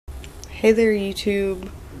Hey there,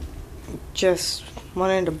 YouTube. Just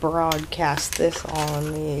wanted to broadcast this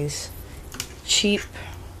on these cheap,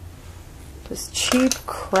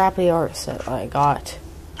 crappy art set I got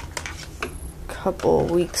a couple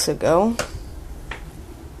weeks ago.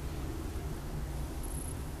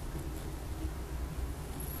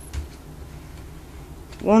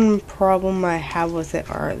 One problem I have with it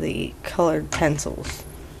are the colored pencils,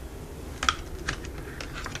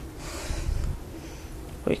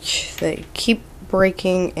 which they keep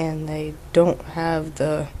breaking and they don't have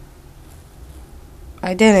the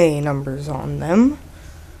identity numbers on them.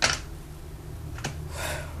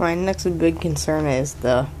 My next big concern is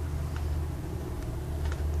the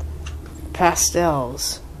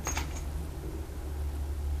pastels.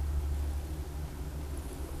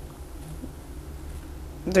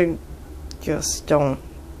 They just don't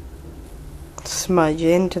smudge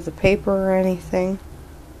into the paper or anything.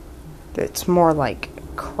 It's more like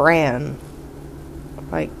crayon,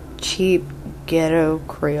 like cheap ghetto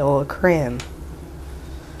Crayola crayon.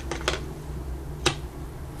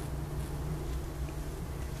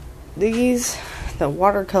 These, the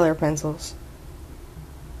watercolor pencils,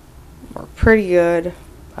 are pretty good,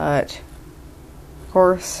 but of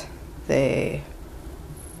course they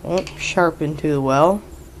won't sharpen too well.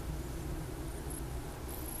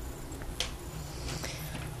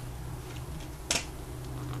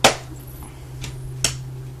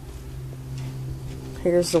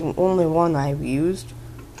 Here's the only one I've used.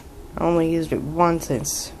 I only used it once.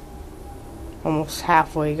 It's almost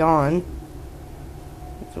halfway gone.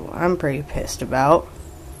 So I'm pretty pissed about.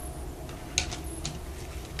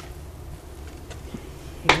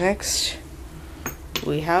 Next,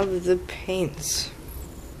 we have the paints,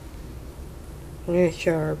 which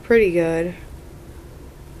are pretty good.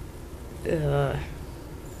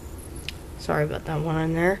 Sorry about that one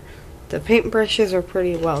in there. The paintbrushes are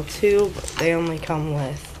pretty well too, but they only come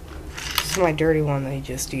with, this is my dirty one that I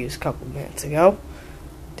just used a couple minutes ago.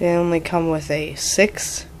 They only come with a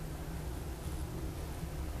 6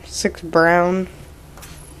 brown,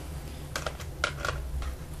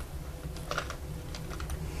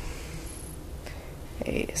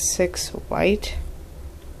 a 6 white,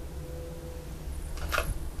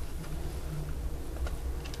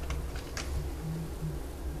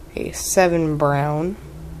 a 7 brown,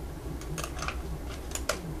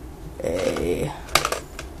 a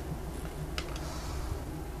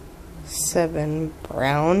 7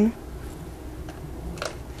 brown,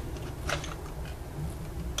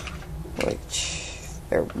 which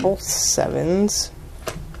they're both 7s,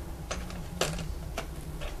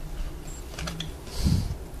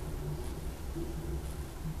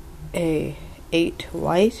 a 8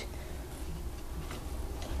 white,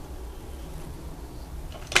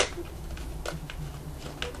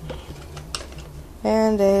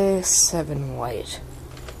 and a 7 white.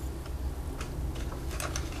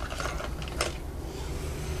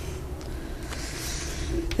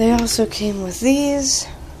 They also came with these,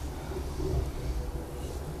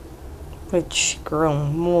 which grow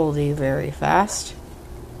moldy very fast.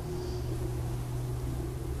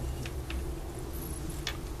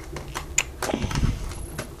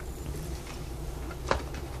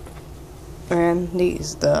 And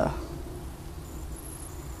these, the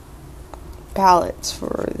palettes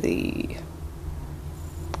for the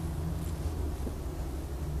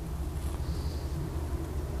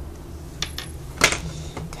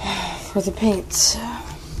paints.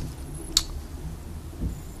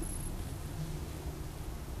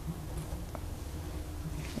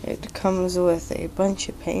 It comes with a bunch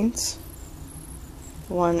of paints.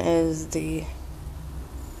 One is the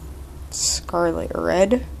Scarlet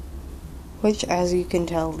Red, which, as you can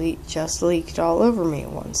tell, just leaked all over me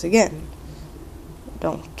once again.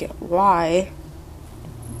 Don't get why,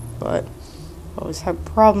 but I always have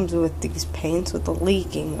problems with these paints, with the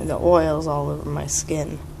leaking and the oils all over my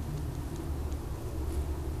skin.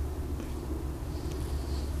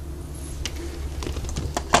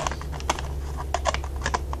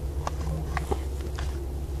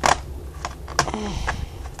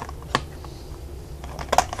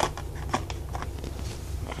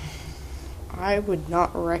 I would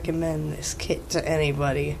not recommend this kit to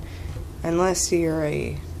anybody unless you're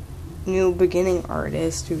a new beginning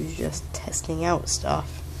artist who's just testing out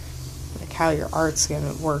stuff, like how your art's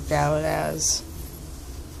gonna work out as,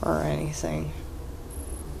 or anything.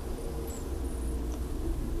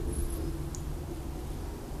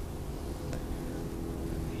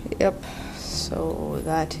 Yep, so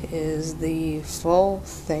that is the full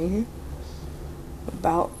thing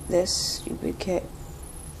about this stupid kit.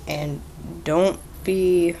 And don't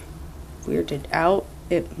be weirded out.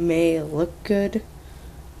 It may look good,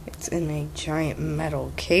 It's in a giant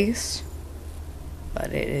metal case,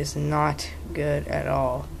 but it is not good at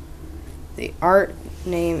all. The art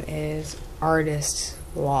name is Artist's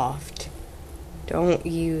Loft. Don't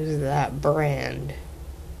use that brand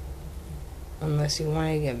unless you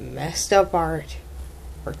want to get messed up art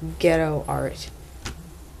or ghetto art.